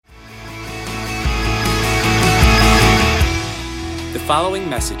following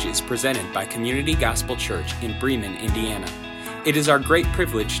message is presented by Community Gospel Church in Bremen, Indiana. It is our great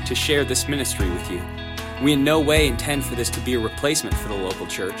privilege to share this ministry with you. We in no way intend for this to be a replacement for the local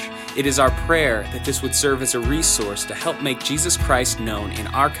church. It is our prayer that this would serve as a resource to help make Jesus Christ known in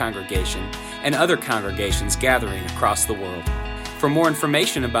our congregation and other congregations gathering across the world. For more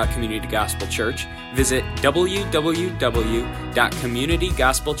information about Community Gospel Church, visit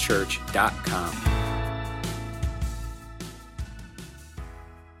www.communitygospelchurch.com.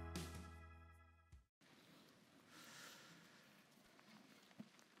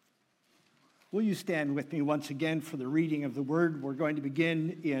 Will you stand with me once again for the reading of the word? We're going to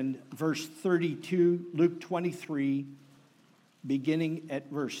begin in verse 32, Luke 23, beginning at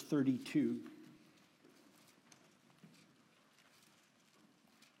verse 32.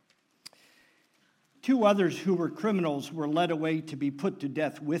 Two others who were criminals were led away to be put to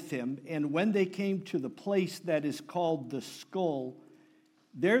death with him, and when they came to the place that is called the Skull,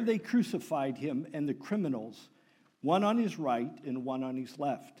 there they crucified him and the criminals, one on his right and one on his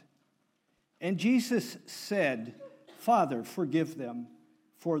left. And Jesus said, "Father, forgive them,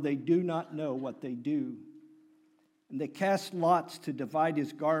 for they do not know what they do." And they cast lots to divide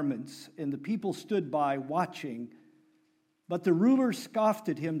his garments, and the people stood by watching. But the ruler scoffed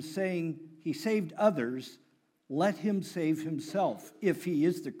at him, saying, "He saved others, let him save himself, if he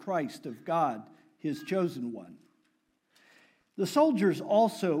is the Christ of God, his chosen one." The soldiers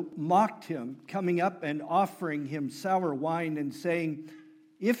also mocked him, coming up and offering him sour wine and saying,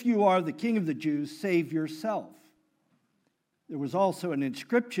 "If you are the king of the Jews, save yourself." There was also an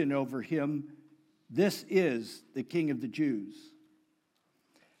inscription over him, "This is the King of the Jews."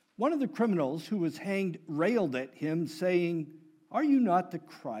 One of the criminals who was hanged railed at him, saying, "Are you not the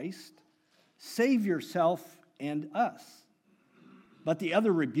Christ? Save yourself and us." But the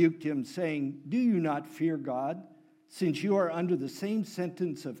other rebuked him, saying, "Do you not fear God, since you are under the same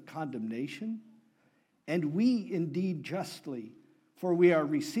sentence of condemnation? And we indeed justly, for we are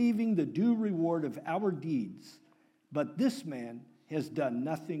receiving the due reward of our deeds, but this man has done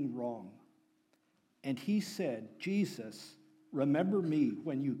nothing wrong." And he said, "Jesus, remember me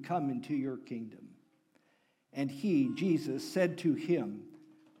when you come into your kingdom." And he, Jesus, said to him,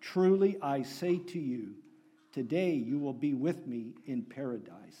 "Truly I say to you, today you will be with me in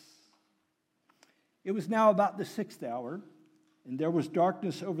paradise." It was now about the 6th hour, and there was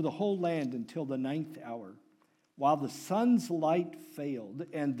darkness over the whole land until the 9th hour, while the sun's light failed,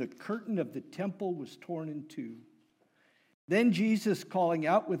 and the curtain of the temple was torn in two. Then Jesus, calling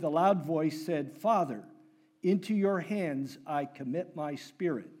out with a loud voice, said, "Father, into your hands I commit my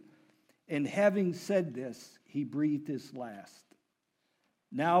spirit." And having said this, he breathed his last.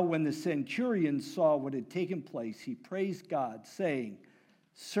 Now when the centurion saw what had taken place, he praised God, saying,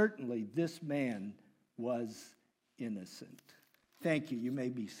 "Certainly this man was innocent." Thank you. You may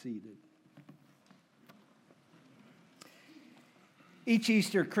be seated. Each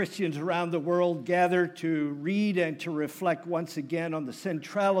Easter, Christians around the world gather to read and to reflect once again on the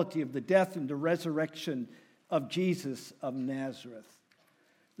centrality of the death and the resurrection of Jesus of Nazareth.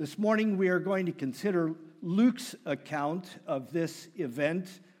 This morning we are going to consider Luke's account of this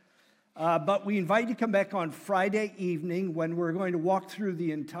event, but we invite you to come back on Friday evening when we're going to walk through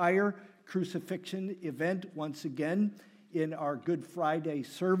the entire crucifixion event once again in our Good Friday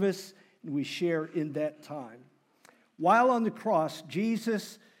service, and we share in that time. While on the cross,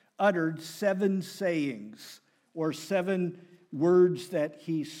 Jesus uttered 7 sayings, or 7 words that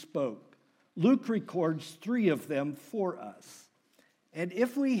he spoke. Luke records 3 of them for us. And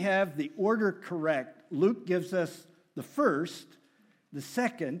if we have the order correct, Luke gives us the first, the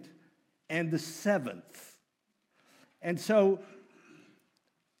second, and the 7th. And so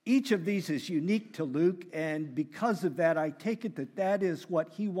each of these is unique to Luke, and because of that, I take it that that is what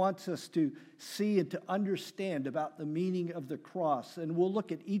he wants us to see and to understand about the meaning of the cross. And we'll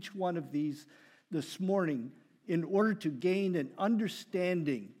look at each one of these this morning in order to gain an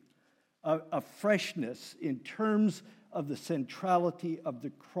understanding of freshness in terms of the centrality of the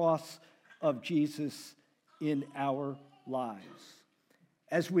cross of Jesus in our lives.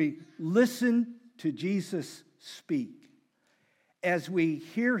 As we listen to Jesus speak, as we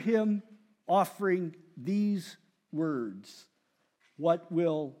hear him offering these words, what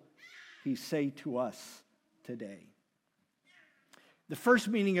will he say to us today? The first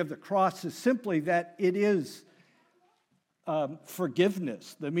meaning of the cross is simply that it is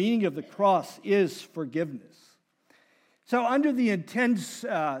forgiveness. The meaning of the cross is forgiveness. So under the intense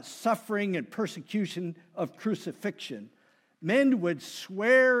suffering and persecution of crucifixion, men would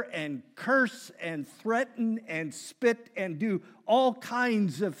swear and curse and threaten and spit and do all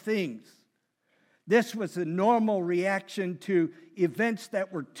kinds of things This was a normal reaction to events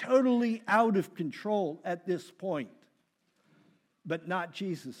that were totally out of control at this point, but not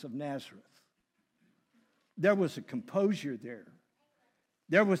Jesus of Nazareth. There was a composure there.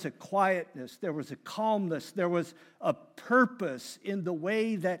 There was a quietness, there was a calmness, there was a purpose in the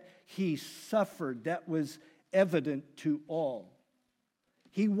way that he suffered that was evident to all.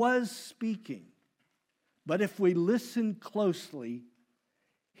 He was speaking, but if we listen closely,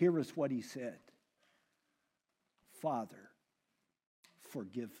 here is what he said. Father,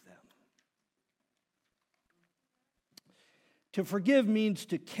 forgive them. To forgive means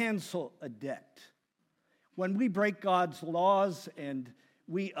to cancel a debt. When we break God's laws and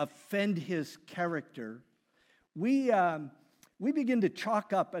we offend his character, we begin to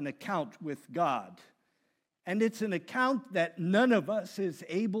chalk up an account with God. And it's an account that none of us is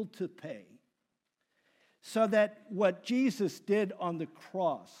able to pay. So that what Jesus did on the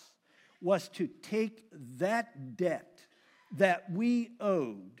cross was to take that debt that we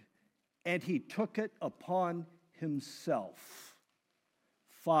owed, and he took it upon himself.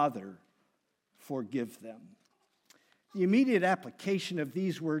 Father, forgive them. The immediate application of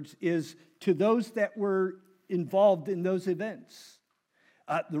these words is to those that were involved in those events.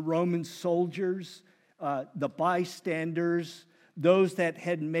 The Roman soldiers, the bystanders, those that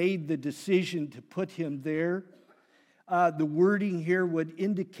had made the decision to put him there. The wording here would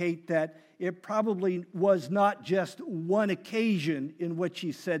indicate that it probably was not just one occasion in which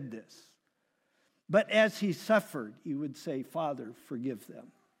he said this. But as he suffered, he would say, Father, forgive them.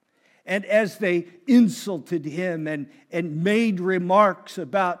 And as they insulted him and made remarks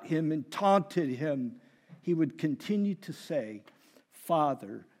about him and taunted him, he would continue to say,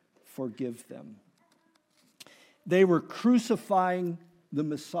 Father, forgive them. They were crucifying the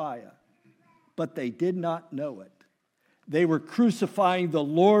Messiah, but they did not know it. They were crucifying the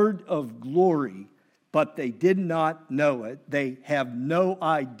Lord of glory, but they did not know it. They have no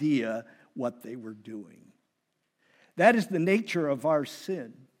idea what they were doing. That is the nature of our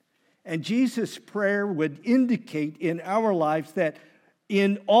sin. And Jesus' prayer would indicate in our lives that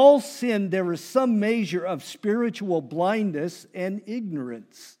in all sin there is some measure of spiritual blindness and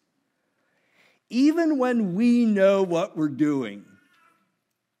ignorance. Even when we know what we're doing,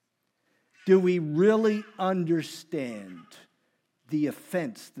 do we really understand the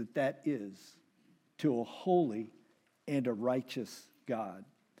offense that is to a holy and a righteous God?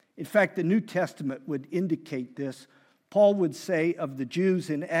 In fact, the New Testament would indicate this. Paul would say of the Jews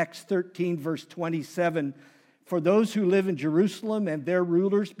in Acts 13, verse 27, for those who live in Jerusalem and their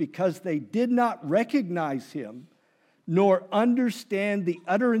rulers, because they did not recognize him, nor understand the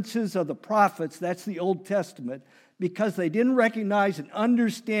utterances of the prophets, that's the Old Testament, because they didn't recognize and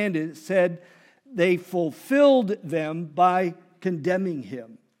understand it, it said they fulfilled them by condemning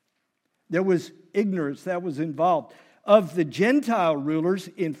him. There was ignorance that was involved. Of the Gentile rulers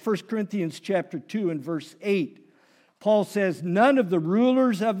in 1 Corinthians chapter 2 and verse 8, Paul says, none of the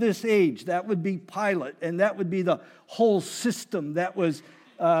rulers of this age, that would be Pilate, and that would be the whole system that was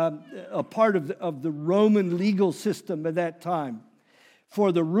a part of the Roman legal system at that time.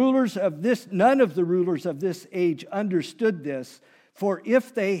 For the rulers of this, none of the rulers of this age understood this, for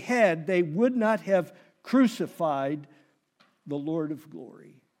if they had, they would not have crucified the Lord of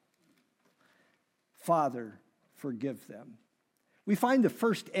glory. Father, forgive them. We find the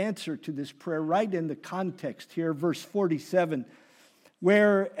first answer to this prayer right in the context here, verse 47,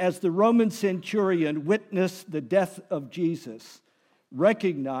 where as the Roman centurion witnessed the death of Jesus,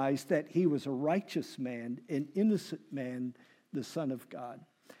 recognized that he was a righteous man, an innocent man, the Son of God.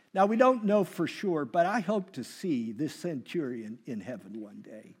 Now, we don't know for sure, but I hope to see this centurion in heaven one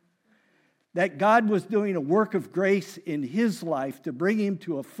day. That God was doing a work of grace in his life to bring him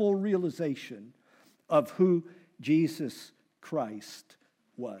to a full realization of who Jesus Christ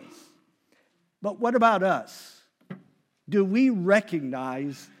was. But what about us? Do we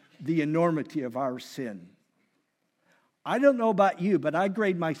recognize the enormity of our sin? I don't know about you, but I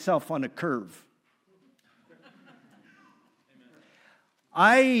grade myself on a curve.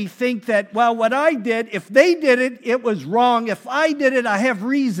 I think that, well, what I did, if they did it, it was wrong. If I did it, I have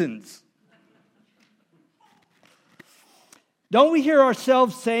reasons. Don't we hear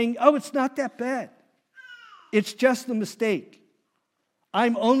ourselves saying, oh, it's not that bad. It's just a mistake.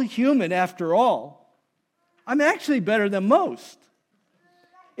 I'm only human after all. I'm actually better than most.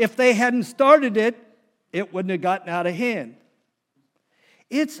 If they hadn't started it, it wouldn't have gotten out of hand.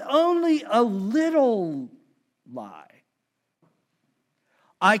 It's only a little lie.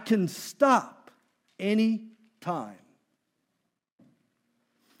 I can stop any time.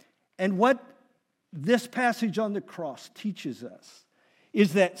 And what this passage on the cross teaches us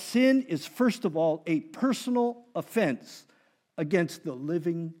is that sin is, first of all, a personal offense against the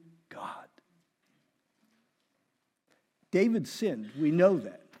living God. David sinned. We know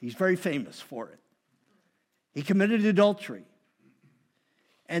that. He's very famous for it. He committed adultery.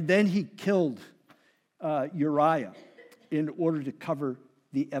 And then he killed Uriah in order to cover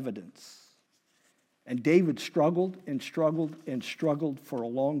the evidence. And David struggled and struggled and struggled for a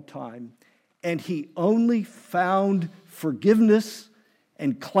long time. And he only found forgiveness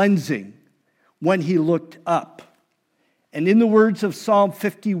and cleansing when he looked up. And in the words of Psalm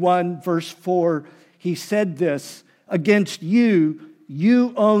 51, verse 4, he said this, "Against you,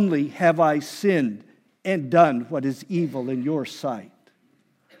 you only have I sinned and done what is evil in your sight."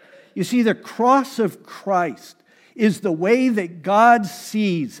 You see, the cross of Christ is the way that God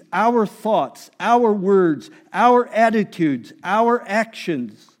sees our thoughts, our words, our attitudes, our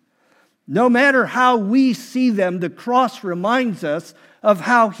actions. No matter how we see them, the cross reminds us of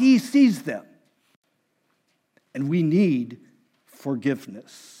how He sees them. And we need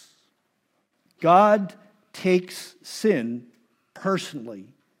forgiveness. God takes sin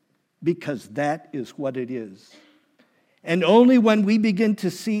personally because that is what it is. And only when we begin to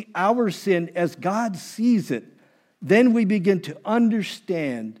see our sin as God sees it, then we begin to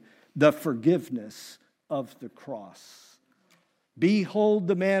understand the forgiveness of the cross. Behold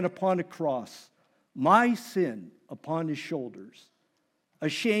the man upon a cross, my sin upon his shoulders.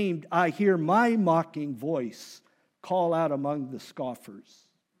 Ashamed, I hear my mocking voice call out among the scoffers.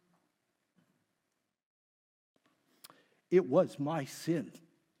 It was my sin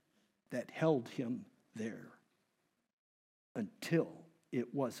that held him there until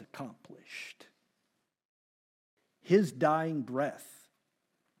it was accomplished. His dying breath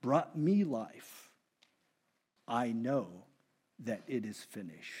brought me life. I know that it is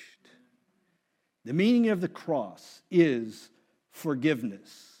finished. The meaning of the cross is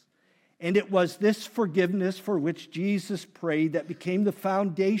forgiveness. And it was this forgiveness for which Jesus prayed that became the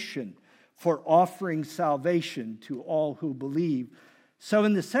foundation for offering salvation to all who believe. So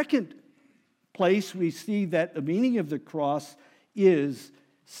in the second place, we see that the meaning of the cross is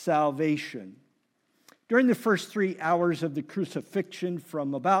salvation. During the first 3 hours of the crucifixion,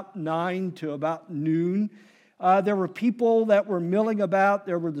 from about 9 to about noon, there were people that were milling about.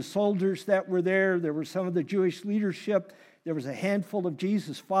 There were the soldiers that were there. There were some of the Jewish leadership. There was a handful of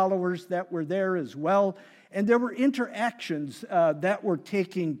Jesus' followers that were there as well. And there were interactions that were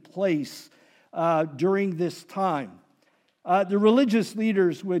taking place during this time. The religious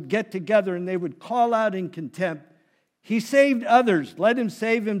leaders would get together and they would call out in contempt, "He saved others, let him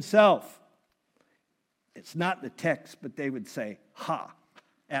save himself." It's not the text, but they would say, "Ha,"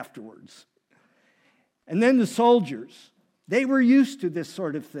 afterwards. And then the soldiers, they were used to this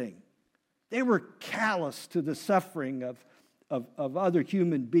sort of thing. They were callous to the suffering of other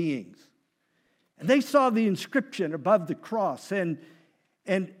human beings. And they saw the inscription above the cross and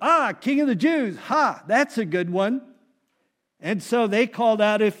King of the Jews, ha, that's a good one. And so they called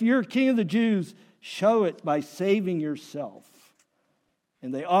out, "If you're King of the Jews, show it by saving yourself."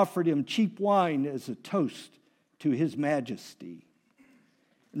 And they offered him cheap wine as a toast to his majesty.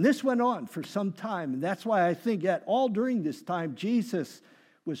 And this went on for some time. And that's why I think that all during this time, Jesus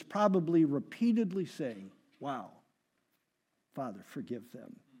was probably repeatedly saying, "Wow, Father, forgive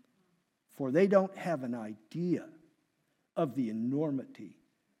them. For they don't have an idea of the enormity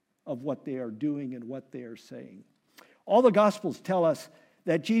of what they are doing and what they are saying." All the Gospels tell us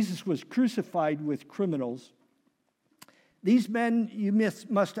that Jesus was crucified with criminals. These men, you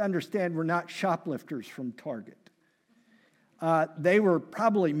must understand, were not shoplifters from Target. They were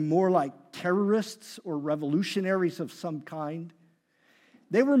probably more like terrorists or revolutionaries of some kind.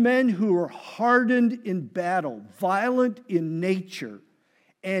 They were men who were hardened in battle, violent in nature,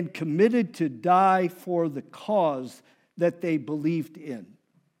 and committed to die for the cause that they believed in.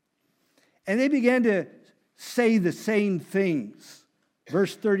 And they began to say the same things.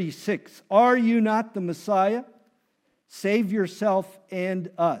 Verse 36, "Are you not the Messiah? Save yourself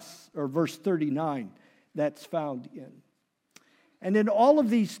and us." Or verse 39, that's found in. And in all of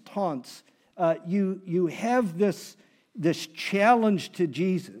these taunts, you have this challenge to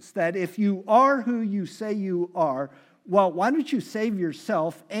Jesus that if you are who you say you are, well, why don't you save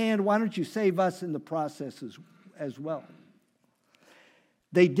yourself and why don't you save us in the process as well?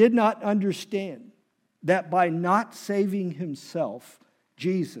 They did not understand that by not saving himself,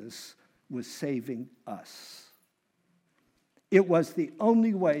 Jesus was saving us. It was the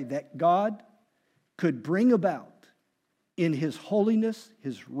only way that God could bring about in his holiness,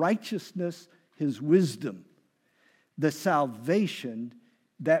 his righteousness, his wisdom, the salvation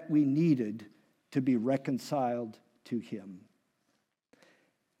that we needed to be reconciled to him.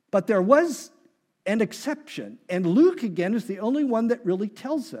 But there was an exception. And Luke, again, is the only one that really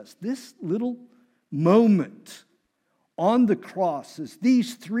tells us this little moment on the cross as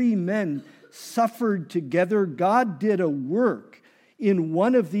these three men suffered together. God did a work in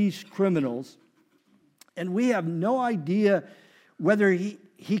one of these criminals. And we have no idea whether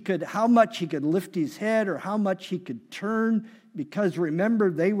he could, how much he could lift his head or how much he could turn, because remember,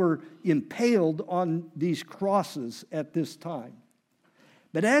 they were impaled on these crosses at this time.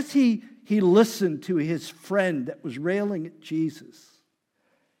 But as he listened to his friend that was railing at Jesus,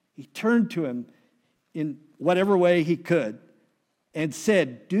 he turned to him in whatever way he could and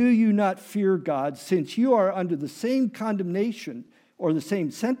said, "Do you not fear God, since you are under the same condemnation or the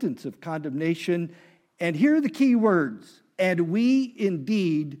same sentence of condemnation?" And here are the key words: "And we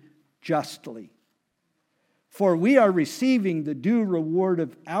indeed justly. For we are receiving the due reward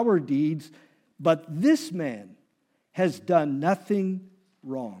of our deeds, but this man has done nothing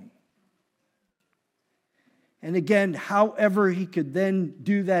wrong." And again, however he could then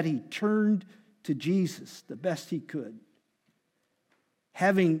do that, he turned to Jesus the best he could.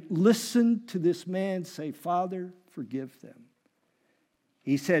 Having listened to this man say, "Father, forgive them,"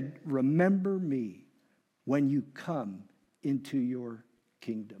 he said, "Remember me when you come into your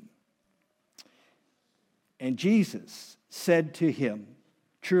kingdom." And Jesus said to him,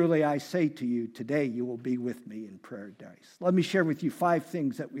 "Truly I say to you, today you will be with me in paradise." Let me share with you 5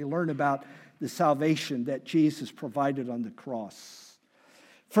 things that we learn about the salvation that Jesus provided on the cross.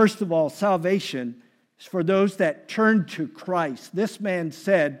 First of all, salvation is for those that turn to Christ. This man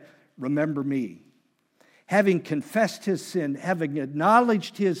said, "Remember me." Having confessed his sin, having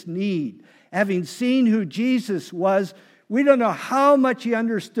acknowledged his need, having seen who Jesus was, we don't know how much he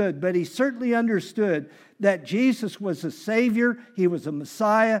understood, but he certainly understood that Jesus was a Savior, he was a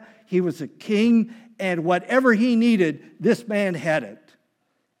Messiah, he was a King, and whatever he needed, this man had it.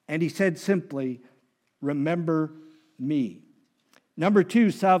 And he said simply, "Remember me." Number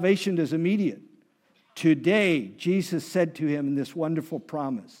 2, salvation is immediate. Today, Jesus said to him in this wonderful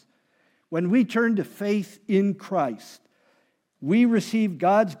promise, when we turn to faith in Christ, we receive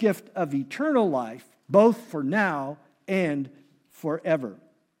God's gift of eternal life, both for now and forever.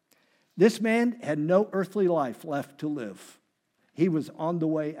 This man had no earthly life left to live. He was on the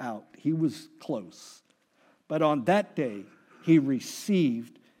way out. He was close. But on that day, he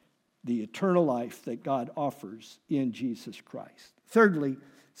received the eternal life that God offers in Jesus Christ. Thirdly,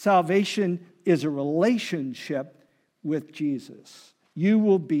 salvation is a relationship with Jesus. You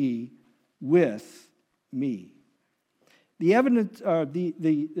will be with me. The evidence,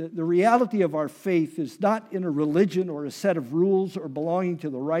 the reality of our faith is not in a religion or a set of rules or belonging to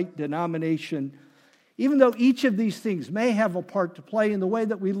the right denomination, even though each of these things may have a part to play in the way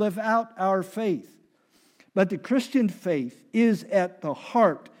that we live out our faith. But the Christian faith is at the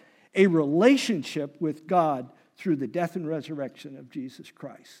heart a relationship with God through the death and resurrection of Jesus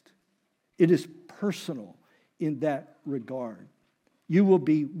Christ. It is personal in that regard. You will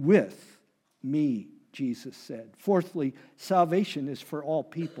be with me, Jesus said. Fourthly, salvation is for all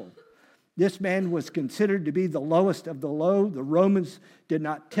people. This man was considered to be the lowest of the low. The Romans did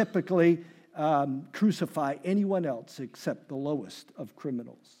not typically crucify anyone else except the lowest of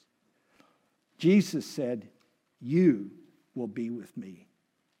criminals. Jesus said, "You will be with me."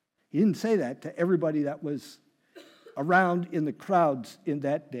 He didn't say that to everybody that was around in the crowds in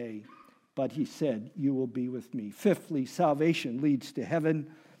that day, but he said, "You will be with me." Fifthly, salvation leads to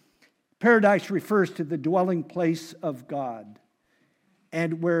heaven. Paradise refers to the dwelling place of God.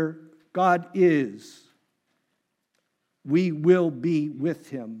 And where God is, we will be with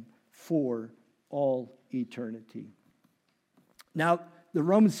him for all eternity. Now, the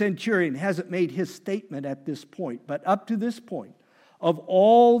Roman centurion hasn't made his statement at this point, but up to this point, of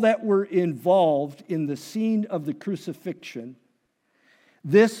all that were involved in the scene of the crucifixion,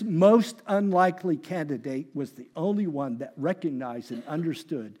 this most unlikely candidate was the only one that recognized and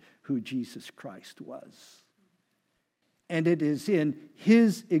understood who Jesus Christ was. And it is in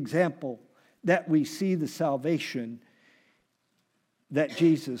his example that we see the salvation that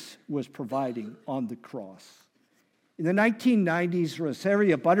Jesus was providing on the cross. In the 1990s,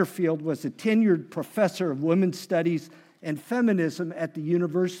 Rosaria Butterfield was a tenured professor of women's studies and feminism at the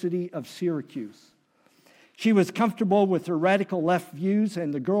University of Syracuse. She was comfortable with her radical left views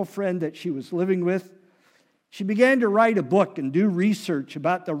and the girlfriend that she was living with. She began to write a book and do research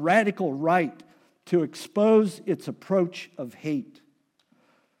about the radical right to expose its approach of hate.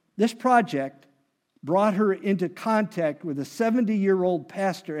 This project brought her into contact with a 70-year-old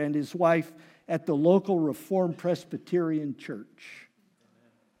pastor and his wife at the local Reformed Presbyterian Church.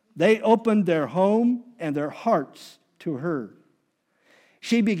 They opened their home and their hearts to her.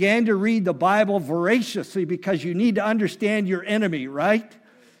 She began to read the Bible voraciously because you need to understand your enemy, right?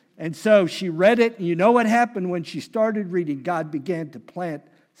 And so she read it, and you know what happened when she started reading? God began to plant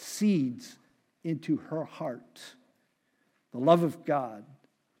seeds into her heart. The love of God,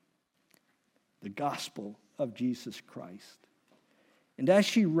 the gospel of Jesus Christ. And as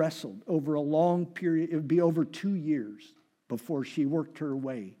she wrestled over a long period, it would be over 2 years before she worked her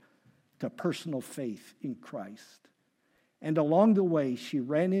way to personal faith in Christ. And along the way, she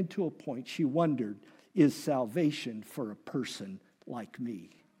ran into a point. She wondered, is salvation for a person like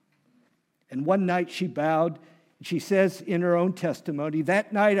me? And one night she bowed. She says in her own testimony,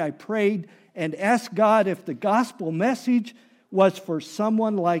 that night I prayed and asked God if the gospel message was for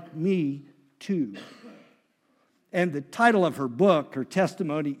someone like me too. And the title of her book, her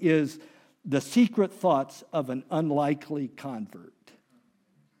testimony, is The Secret Thoughts of an Unlikely Convert.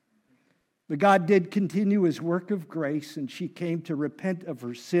 But God did continue his work of grace, and she came to repent of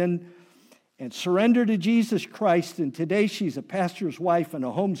her sin and surrender to Jesus Christ. And today she's a pastor's wife and a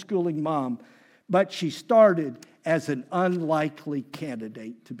homeschooling mom. But she started as an unlikely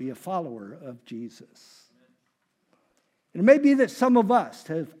candidate to be a follower of Jesus. And it may be that some of us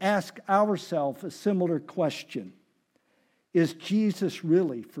have asked ourselves a similar question. Is Jesus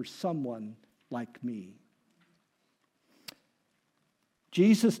really for someone like me?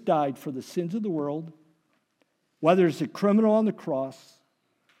 Jesus died for the sins of the world, whether it's a criminal on the cross,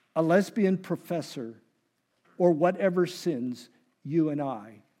 a lesbian professor, or whatever sins you and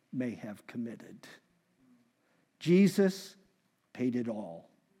I may have committed. Jesus paid it all.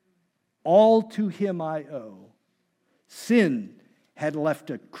 All to him I owe. Sin had left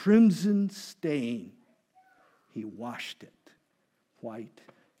a crimson stain. He washed it white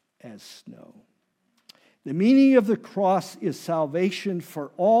as snow. The meaning of the cross is salvation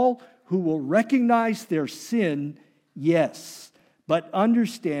for all who will recognize their sin, yes, but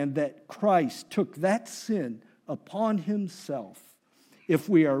understand that Christ took that sin upon himself. If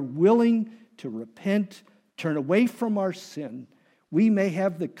we are willing to repent, turn away from our sin, we may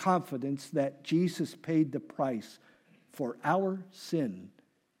have the confidence that Jesus paid the price for our sin,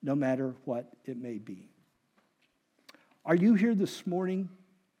 no matter what it may be. Are you here this morning,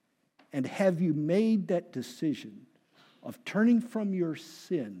 and have you made that decision of turning from your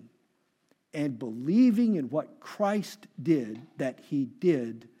sin and believing in what Christ did, that he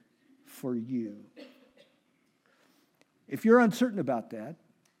did for you? If you're uncertain about that,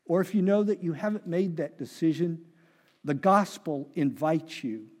 or if you know that you haven't made that decision, the gospel invites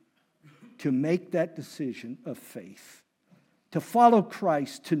you to make that decision of faith, to follow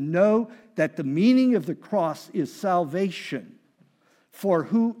Christ, to know that the meaning of the cross is salvation for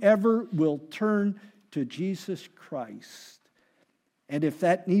whoever will turn to Jesus Christ. And if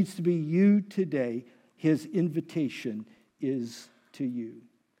that needs to be you today, his invitation is to you.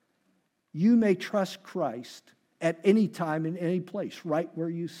 You may trust Christ at any time in any place, right where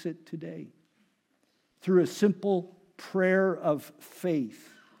you sit today, through a simple prayer of faith,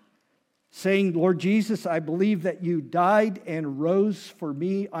 saying, Lord Jesus, I believe that you died and rose for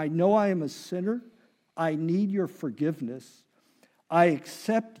me. I know I am a sinner. I need your forgiveness. I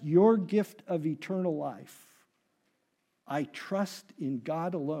accept your gift of eternal life. I trust in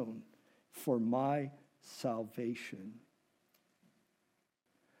God alone for my salvation.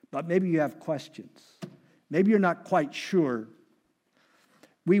 But maybe you have questions. Maybe you're not quite sure.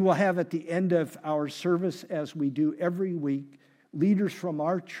 We will have at the end of our service, as we do every week, leaders from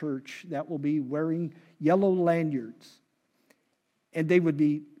our church that will be wearing yellow lanyards. And they would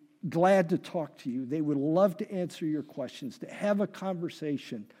be glad to talk to you. They would love to answer your questions, to have a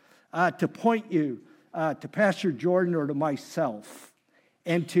conversation, to point you to Pastor Jordan or to myself,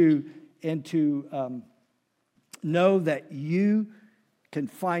 and to know that you can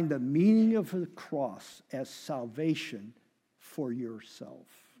find the meaning of the cross as salvation for yourself.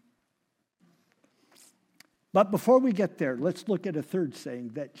 But before we get there, let's look at a third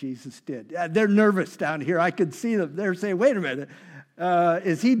saying that Jesus did. They're nervous down here. I can see them. They're saying, wait a minute,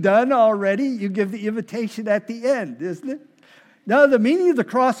 is he done already? You give the invitation at the end, isn't it? No, the meaning of the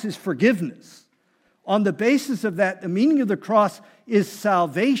cross is forgiveness. On the basis of that, the meaning of the cross is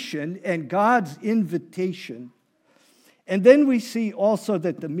salvation and God's invitation. And then we see also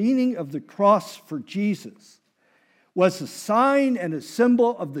that the meaning of the cross for Jesus was a sign and a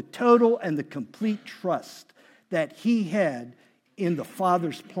symbol of the total and the complete trust that he had in the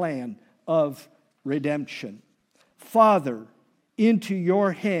Father's plan of redemption. Father, into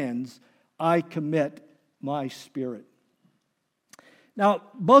your hands I commit my spirit. Now,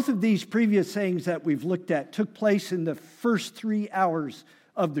 both of these previous sayings that we've looked at took place in the first 3 hours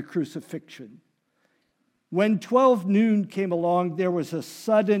of the crucifixion. When 12 noon came along, there was a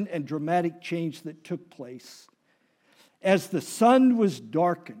sudden and dramatic change that took place. As the sun was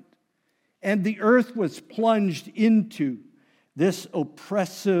darkened and the earth was plunged into this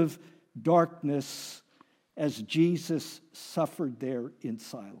oppressive darkness as Jesus suffered there in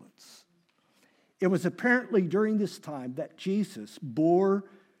silence. It was apparently during this time that Jesus bore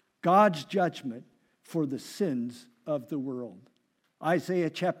God's judgment for the sins of the world. Isaiah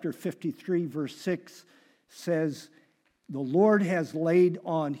chapter 53, verse 6 says, "The Lord has laid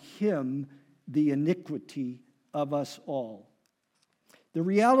on him the iniquity of us all." The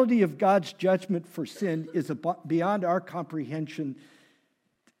reality of God's judgment for sin is beyond our comprehension,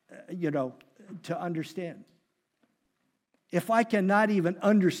 to understand. If I cannot even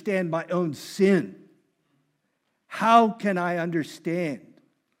understand my own sin, how can I understand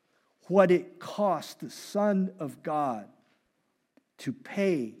what it cost the Son of God to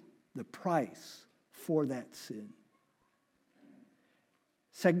pay the price for that sin?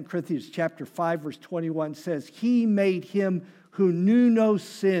 2 Corinthians chapter 5, verse 21 says, "He made him who knew no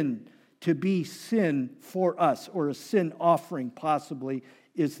sin to be sin for us," or a sin offering possibly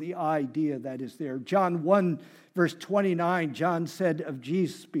is the idea that is there. John 1, verse 29, John said of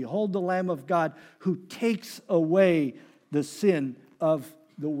Jesus, "Behold the Lamb of God who takes away the sin of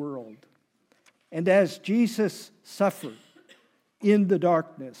the world." And as Jesus suffered in the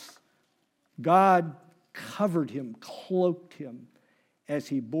darkness, God covered him, cloaked him, as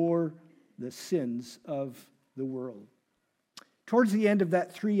he bore the sins of the world. Towards the end of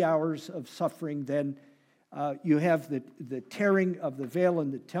that 3 hours of suffering, then, you have the tearing of the veil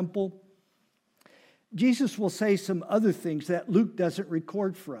in the temple. Jesus will say some other things that Luke doesn't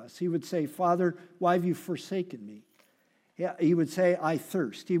record for us. He would say, "Father, why have you forsaken me?" He would say, "I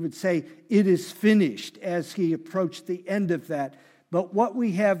thirst." He would say, "It is finished," as he approached the end of that. But what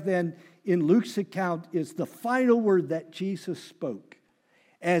we have then in Luke's account is the final word that Jesus spoke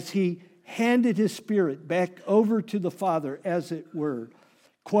as he handed his spirit back over to the Father, as it were.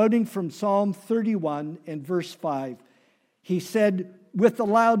 Quoting from Psalm 31 and verse 5, he said with a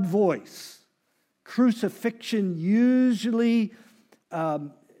loud voice, crucifixion usually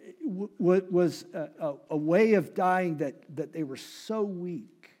was a way of dying that they were so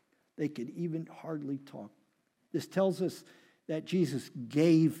weak they could even hardly talk. This tells us that Jesus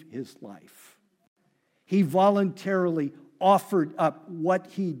gave his life. He voluntarily offered up what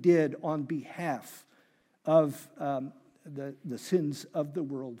he did on behalf of the sins of the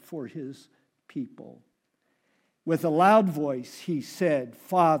world for his people. With a loud voice, he said,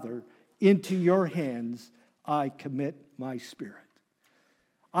 "Father, into your hands I commit my spirit.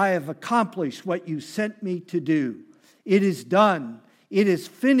 I have accomplished what you sent me to do. It is done. It is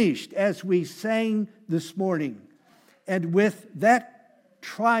finished," as we sang this morning. And with that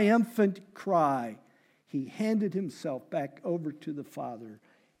triumphant cry, he handed himself back over to the Father.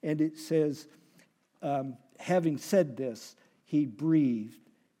 And it says, having said this, he breathed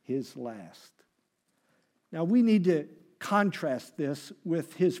his last. Now we need to contrast this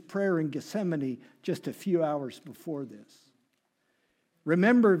with his prayer in Gethsemane just a few hours before this.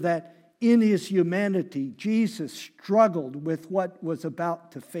 Remember that in his humanity, Jesus struggled with what was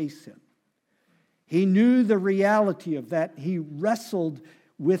about to face him. He knew the reality of that. He wrestled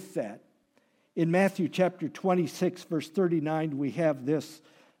with that. In Matthew chapter 26, verse 39, we have this,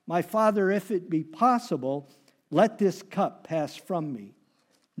 "My Father, if it be possible, let this cup pass from me.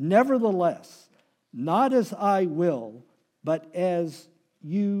 Nevertheless, not as I will, but as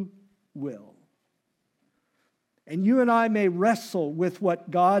you will." And you and I may wrestle with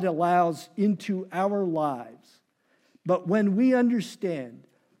what God allows into our lives. But when we understand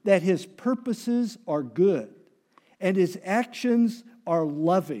that his purposes are good and his actions are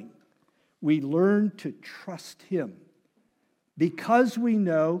loving, we learn to trust him because we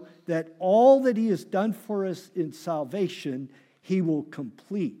know that all that he has done for us in salvation, he will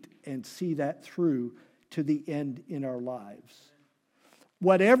complete and see that through to the end in our lives.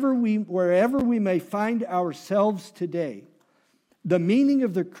 Wherever we may find ourselves today, the meaning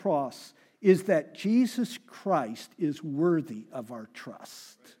of the cross is that Jesus Christ is worthy of our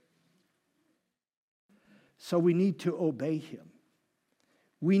trust. So we need to obey him.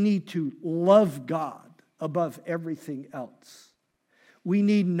 We need to love God above everything else. We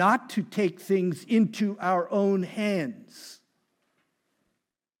need not to take things into our own hands.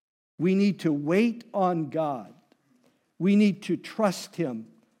 We need to wait on God. We need to trust him,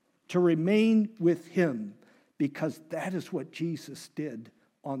 to remain with him, because that is what Jesus did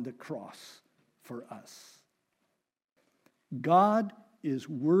on the cross for us. God is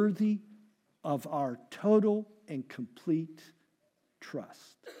worthy of our total and complete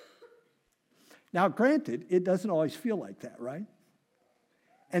trust. Now, granted, it doesn't always feel like that, right?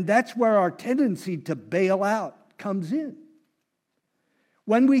 And that's where our tendency to bail out comes in.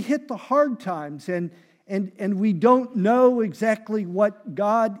 When we hit the hard times and we don't know exactly what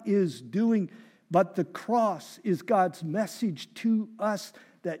God is doing, but the cross is God's message to us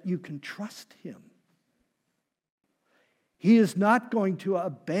that you can trust Him. He is not going to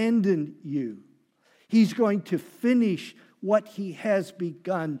abandon you. He's going to finish what He has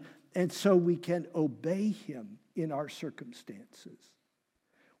begun, and so we can obey Him in our circumstances.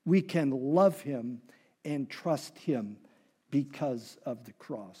 We can love Him and trust Him because of the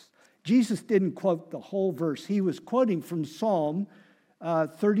cross. Jesus didn't quote the whole verse. He was quoting from Psalm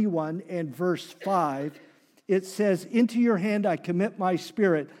 31 and verse 5. It says, "Into your hand I commit my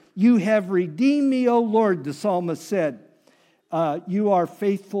spirit. You have redeemed me, O Lord," the psalmist said. You are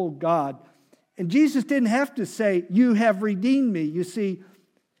faithful God. And Jesus didn't have to say, "You have redeemed me." You see,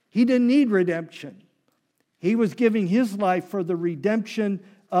 He didn't need redemption. He was giving His life for the redemption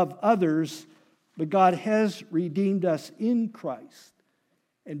of others, but God has redeemed us in Christ.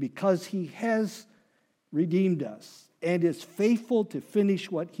 And because He has redeemed us and is faithful to finish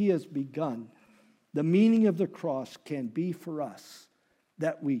what He has begun, the meaning of the cross can be for us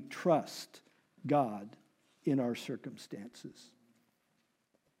that we trust God in our circumstances.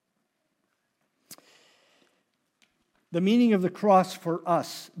 The meaning of the cross for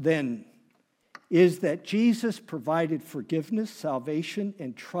us, then, is that Jesus provided forgiveness, salvation,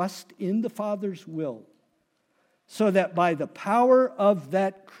 and trust in the Father's will, so that by the power of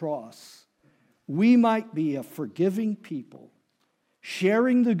that cross, we might be a forgiving people,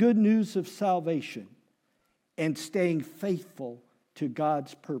 sharing the good news of salvation, and staying faithful to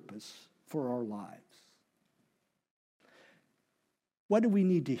God's purpose for our lives. What do we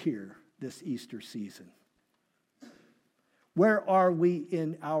need to hear this Easter season? Where are we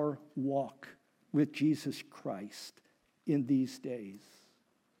in our walk with Jesus Christ in these days?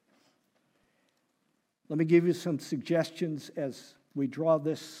 Let me give you some suggestions as we draw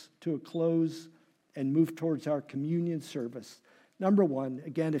this to a close and move towards our communion service. Number one,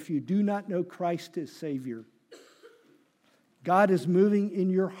 again, if you do not know Christ as Savior, God is moving in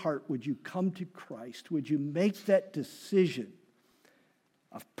your heart. Would you come to Christ? Would you make that decision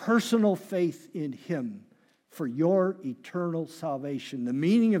of personal faith in Him for your eternal salvation? The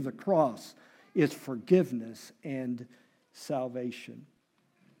meaning of the cross is forgiveness and salvation.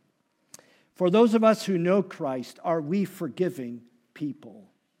 For those of us who know Christ, are we forgiving people?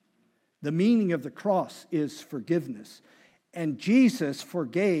 The meaning of the cross is forgiveness. And Jesus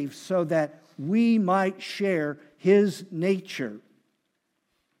forgave so that we might share His nature.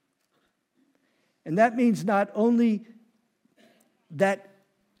 And that means not only that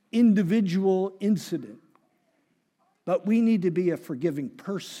individual incident, but we need to be a forgiving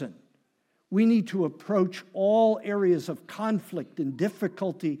person. We need to approach all areas of conflict and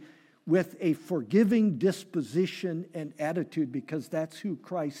difficulty with a forgiving disposition and attitude, because that's who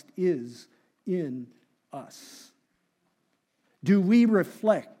Christ is in us. Do we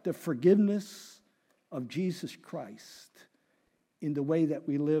reflect the forgiveness of Jesus Christ in the way that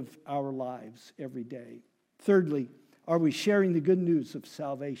we live our lives every day? Thirdly, are we sharing the good news of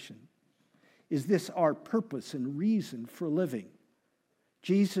salvation? Is this our purpose and reason for living?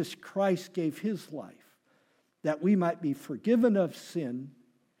 Jesus Christ gave His life that we might be forgiven of sin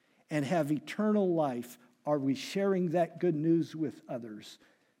and have eternal life. Are we sharing that good news with others?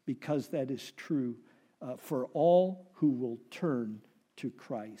 Because that is true for all who will turn to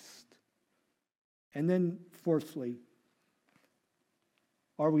Christ. And then fourthly,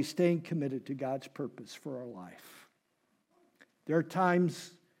 are we staying committed to God's purpose for our life? There are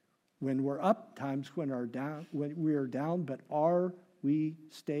times when we're up, times when we are down, but are we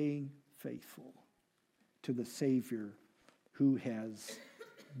staying faithful to the Savior who has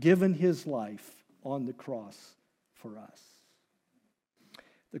given His life on the cross for us?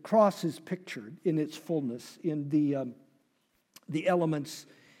 The cross is pictured in its fullness in the elements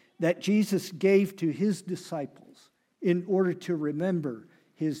that Jesus gave to His disciples in order to remember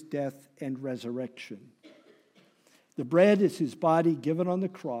His death and resurrection. The bread is His body given on the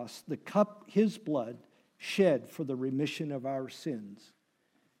cross, the cup His blood shed for the remission of our sins.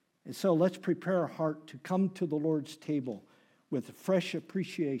 And so let's prepare our heart to come to the Lord's table with a fresh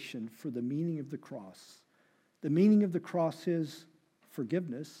appreciation for the meaning of the cross. The meaning of the cross is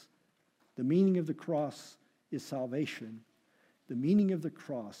forgiveness. The meaning of the cross is salvation. The meaning of the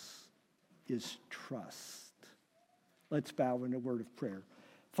cross is trust. Let's bow in a word of prayer.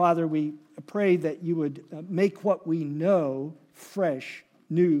 Father, we pray that you would make what we know fresh,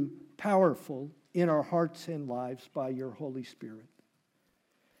 new, powerful in our hearts and lives by your Holy Spirit.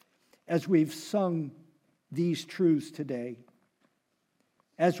 as we've sung these truths today,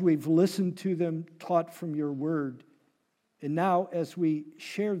 as we've listened to them taught from your word, and now as we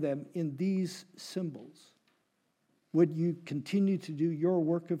share them in these symbols, would you continue to do your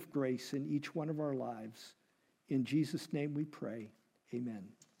work of grace in each one of our lives? In Jesus' name we pray. Amen.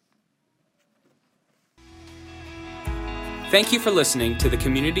 Thank you for listening to the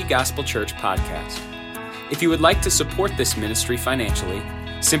Community Gospel Church podcast. If you would like to support this ministry financially,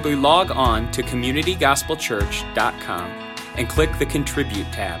 simply log on to communitygospelchurch.com and click the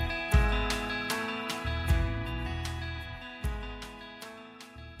Contribute tab.